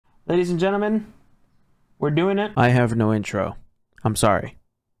Ladies and gentlemen, we're doing it. I have no intro. I'm sorry.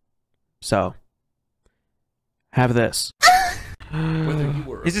 So, have this.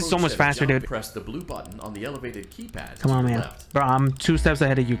 This is so much faster, dude. Press the blue button on the elevated keypad. Come on, man. Bro, I'm 2 steps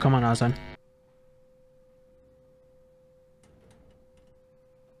ahead of you. Come on, Ozan.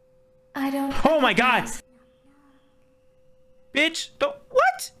 I don't. Oh my God! Bitch!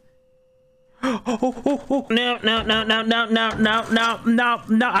 What? Oh. No.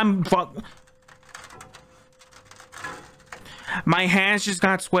 I'm fuck. My hands just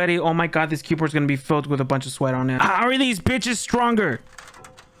got sweaty. Oh my God, this keyboard's gonna be filled with a bunch of sweat on it. How are these bitches stronger?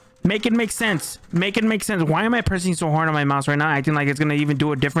 Make it make sense. Make it make sense. Why am I pressing so hard on my mouse right now, acting like it's gonna even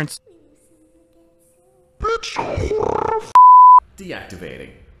do a difference? Bitch.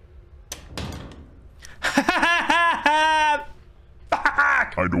 Deactivating.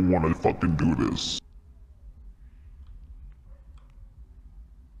 I don't want to fucking do this.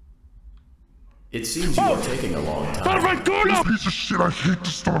 It seems you are taking a long time. This piece of shit, I hate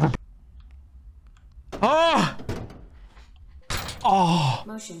this son of a...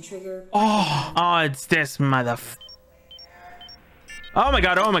 Motion trigger. Oh, it's this motherf... Oh my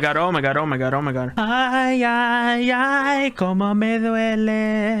God. Ay, como me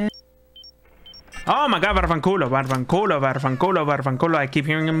duele. Oh my God, Barfanculo. I keep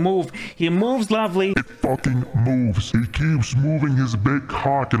hearing him move. He moves lovely. It fucking moves. He keeps moving his big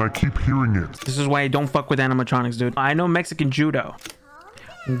cock and I keep hearing it. This is why I don't fuck with animatronics, dude. I know Mexican judo.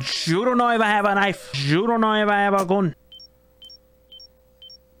 Judo no if I have a knife. Judo no if I have a gun.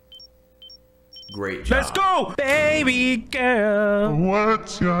 Great job. Let's go, baby girl.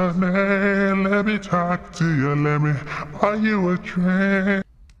 What's your name? Let me talk to you. Are you a train?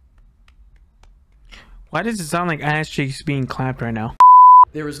 Why does it sound like ass cheeks being clapped right now?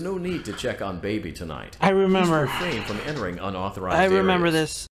 There is no need to check on baby tonight. I remember. Refrain from entering unauthorized I remember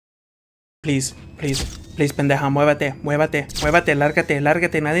areas. this. Please, pendeja, muévate,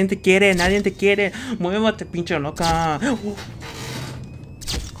 lárgate. Nadie te quiere. Muévate, pinche loca.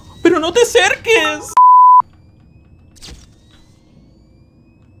 Pero no te acerques.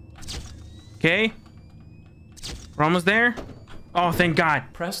 Okay. We're almost there. Oh, thank God.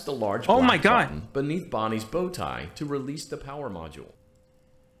 Press the large oh black my God. button beneath Bonnie's bow tie to release the power module.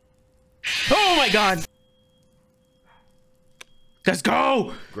 Oh my God. Let's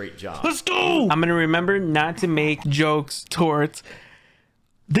go. Great job. Let's go. I'm gonna remember not to make jokes towards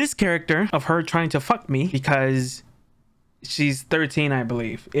this character of her trying to fuck me because she's 13, I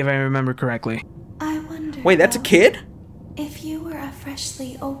believe, if I remember correctly. I wonder. Wait, that's a kid? If you were a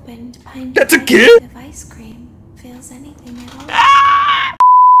freshly opened pint That's a kid? of ice cream, feels anything at all?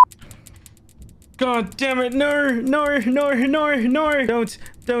 God damn it! No!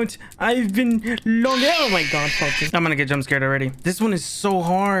 Don't! I've been long. Oh my God! Fucking! I'm gonna get jump scared already. This one is so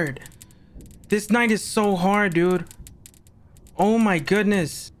hard. This night is so hard, dude. Oh my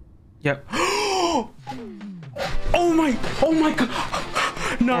goodness. Yep. Oh my God!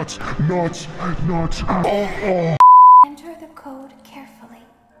 Not. Enter the code carefully.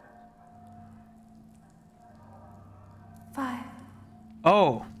 5.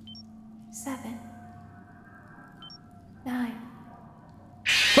 Oh. 7. 9.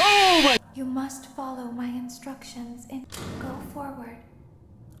 Oh my! You must follow my instructions and go forward.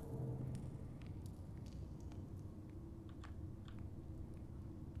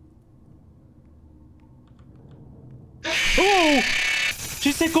 Oh!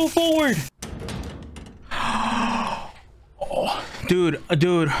 She said go forward. Oh, dude.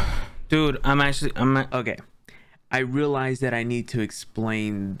 I'm okay. I realize that I need to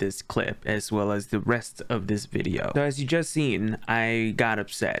explain this clip as well as the rest of this video. So as you just seen, I got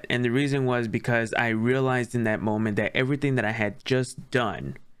upset, and the reason was because I realized in that moment that everything that I had just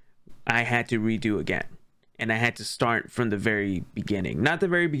done, I had to redo again. And I had to start from the very beginning. Not the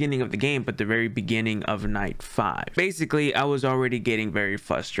very beginning of the game, but the very beginning of night 5. Basically, I was already getting very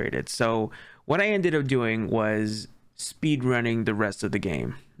frustrated. So what I ended up doing was speed running the rest of the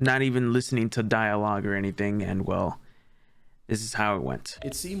game. Not even listening to dialogue or anything. And well, this is how it went.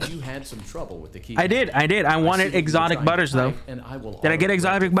 It seems you had some trouble with the key. I did. I wanted exotic butters though. Did I get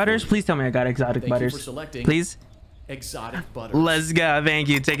exotic butters? Please tell me I got exotic butters. Please. Exotic butters. Let's go. Thank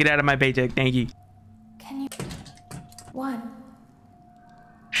you. Take it out of my paycheck. Thank you. Can you? 1.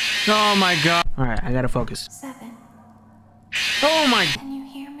 Oh my God. All right, I gotta focus. 7. Oh my. Can you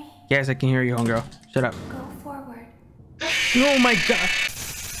hear me? Yes, I can hear you, homegirl. Shut up. Go forward. Oh my God.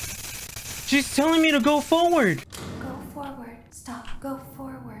 She's telling me to go forward. Go forward. Stop. Go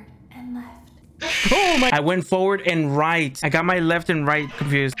forward and left. Oh my. I went forward and right. I got my left and right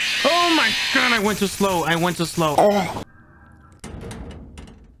confused. Oh my God. I went too slow. Oh.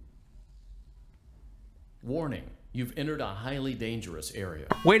 Warning, you've entered a highly dangerous area.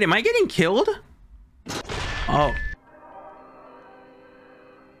 Wait, am I getting killed? Oh.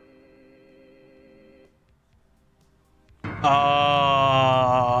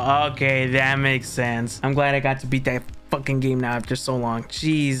 Oh, okay, that makes sense. I'm glad I got to beat that fucking game now after so long.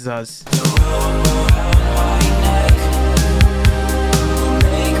 Jesus.